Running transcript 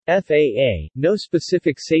FAA, no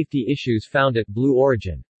specific safety issues found at Blue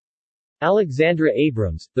Origin. Alexandra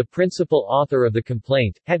Abrams, the principal author of the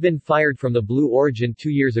complaint, had been fired from the Blue Origin 2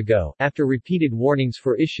 years ago, after repeated warnings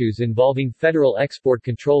for issues involving federal export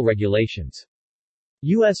control regulations.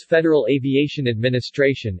 U.S. Federal Aviation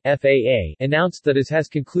Administration (FAA) announced that it has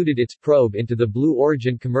concluded its probe into the Blue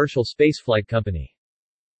Origin commercial spaceflight company.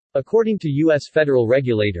 According to U.S. federal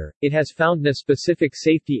regulator, it has found no specific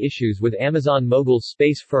safety issues with Amazon Mogul's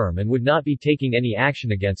space firm and would not be taking any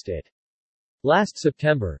action against it. Last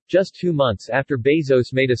September, just 2 months after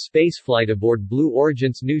Bezos made a spaceflight aboard Blue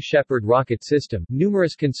Origin's New Shepard rocket system,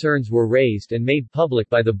 numerous concerns were raised and made public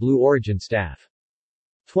by the Blue Origin staff.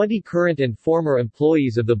 20 current and former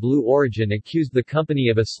employees of the Blue Origin accused the company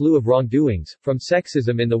of a slew of wrongdoings, from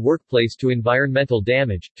sexism in the workplace to environmental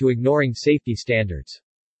damage, to ignoring safety standards.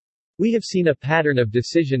 We have seen a pattern of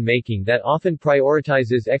decision-making that often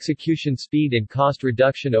prioritizes execution speed and cost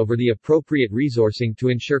reduction over the appropriate resourcing to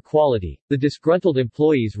ensure quality, the disgruntled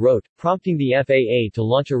employees wrote, prompting the FAA to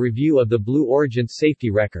launch a review of the Blue Origin's safety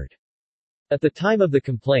record. At the time of the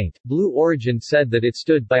complaint, Blue Origin said that it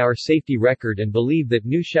stood by our safety record and believed that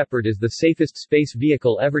New Shepard is the safest space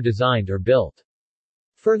vehicle ever designed or built.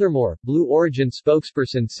 Furthermore, Blue Origin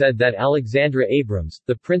spokesperson said that Alexandra Abrams,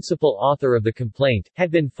 the principal author of the complaint,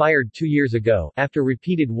 had been fired 2 years ago, after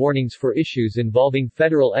repeated warnings for issues involving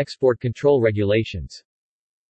federal export control regulations.